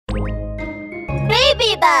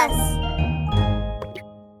Baby Bus!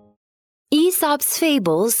 Aesop's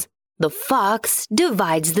Fables, the fox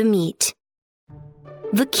divides the meat.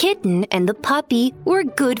 The kitten and the puppy were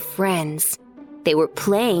good friends. They were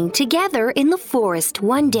playing together in the forest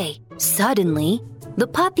one day. Suddenly, the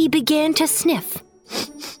puppy began to sniff.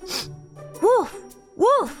 Woof,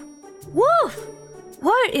 woof, woof!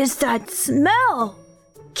 What is that smell?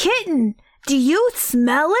 Kitten, do you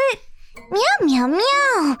smell it? Meow, meow,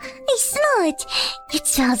 meow. I smell it. It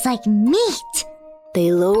smells like meat.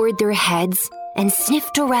 They lowered their heads and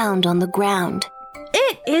sniffed around on the ground.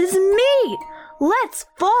 It is meat! Let's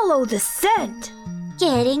follow the scent.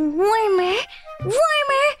 Getting warmer,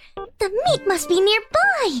 warmer. The meat must be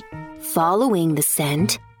nearby. Following the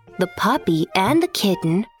scent, the puppy and the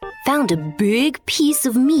kitten found a big piece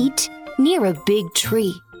of meat near a big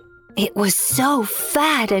tree. It was so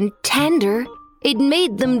fat and tender, it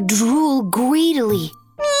made them drool greedily.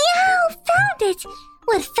 Meow, found it.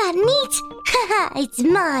 What fat meat. Haha, it's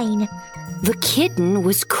mine. The kitten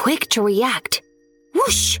was quick to react.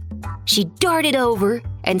 Whoosh! She darted over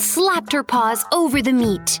and slapped her paws over the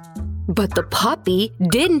meat. But the puppy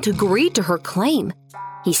didn't agree to her claim.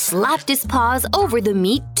 He slapped his paws over the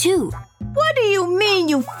meat too. What do you mean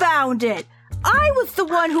you found it? I was the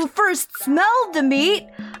one who first smelled the meat.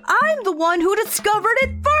 I'm the one who discovered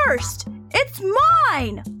it first. It's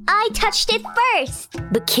mine! I touched it first.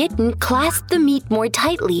 The kitten clasped the meat more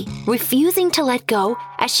tightly, refusing to let go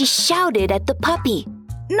as she shouted at the puppy.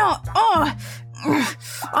 No,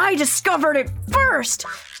 I discovered it first.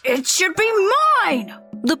 It should be mine.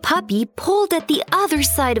 The puppy pulled at the other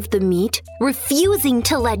side of the meat, refusing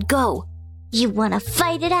to let go. You want to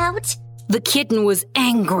fight it out? The kitten was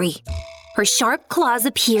angry. Her sharp claws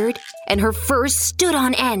appeared and her fur stood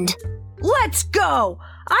on end. Let's go!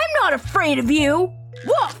 I'm not afraid of you!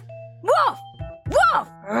 Woof! Woof! Woof!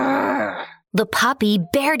 The puppy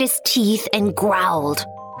bared his teeth and growled.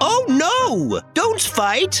 Oh no! Don't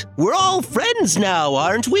fight! We're all friends now,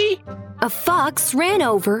 aren't we? A fox ran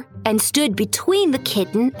over and stood between the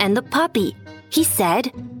kitten and the puppy. He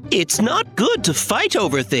said, It's not good to fight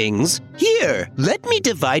over things. Here, let me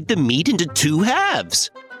divide the meat into 2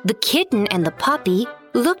 halves. The kitten and the puppy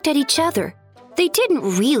looked at each other. They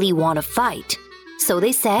didn't really want to fight. So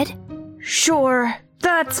they said, Sure,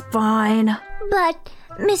 that's fine. But,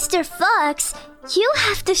 Mr. Fox, you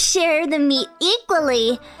have to share the meat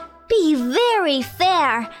equally. Be very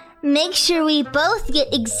fair. Make sure we both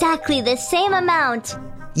get exactly the same amount.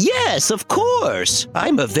 Yes, of course.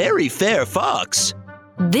 I'm a very fair fox.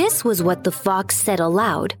 This was what the fox said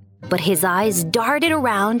aloud, but his eyes darted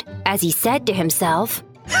around as he said to himself,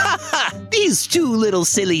 Ha ha! These 2 little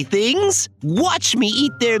silly things. Watch me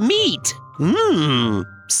eat their meat.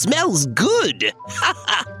 Smells good. Ha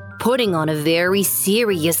ha! Putting on a very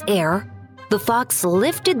serious air, the fox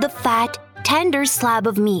lifted the fat, tender slab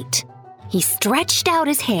of meat. He stretched out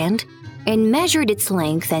his hand and measured its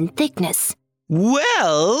length and thickness.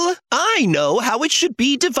 Well, I know how it should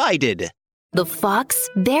be divided. The fox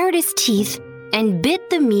bared his teeth and bit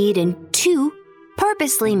the meat in 2,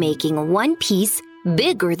 purposely making one piece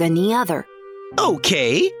bigger than the other.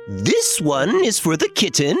 Okay, this one is for the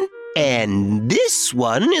kitten, and this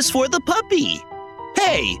one is for the puppy.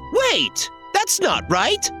 Hey, wait! That's not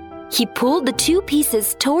right! He pulled the 2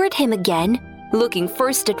 pieces toward him again, looking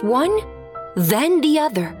first at one, then the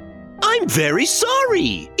other. I'm very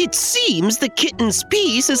sorry. It seems the kitten's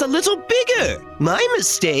piece is a little bigger. My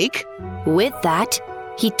mistake. With that,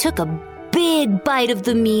 he took a big bite of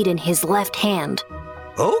the meat in his left hand.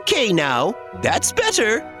 Okay now, that's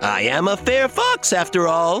better. I am a fair fox after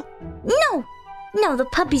all. No, the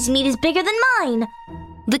puppy's meat is bigger than mine.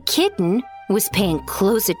 The kitten was paying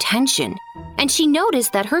close attention, and she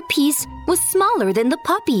noticed that her piece was smaller than the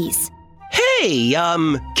puppy's. Hey,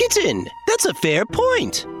 kitten, that's a fair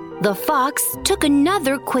point. The fox took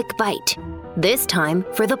another quick bite, this time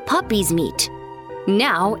for the puppy's meat.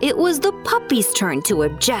 Now it was the puppy's turn to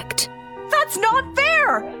object. That's not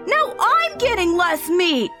fair! Now I'm getting less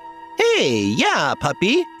meat! Hey, yeah,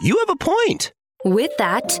 puppy, you have a point. With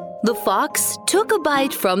that, the fox took a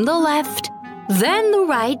bite from the left, then the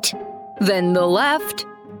right, then the left,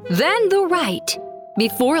 then the right.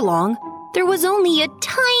 Before long, there was only a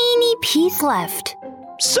tiny piece left.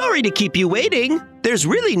 Sorry to keep you waiting. There's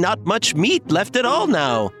really not much meat left at all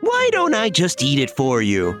now. Why don't I just eat it for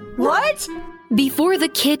you? What? Before the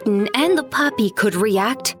kitten and the puppy could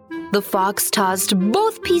react, the fox tossed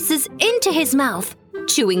both pieces into his mouth,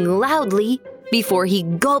 chewing loudly before he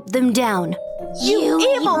gulped them down. You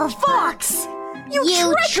evil fox!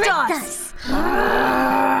 You tricked us!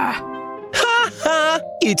 Ha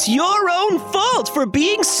It's your own fault for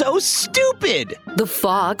being so stupid. The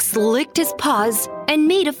fox licked his paws and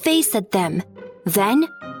made a face at them. Then,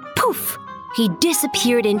 poof, he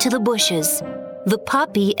disappeared into the bushes. The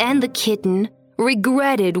puppy and the kitten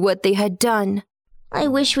regretted what they had done. I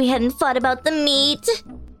wish we hadn't fought about the meat.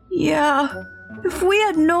 Yeah, if we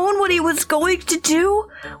had known what he was going to do,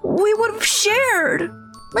 we would have shared.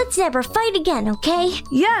 Let's never fight again, okay?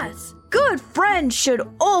 Yes, good friends should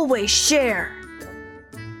always share.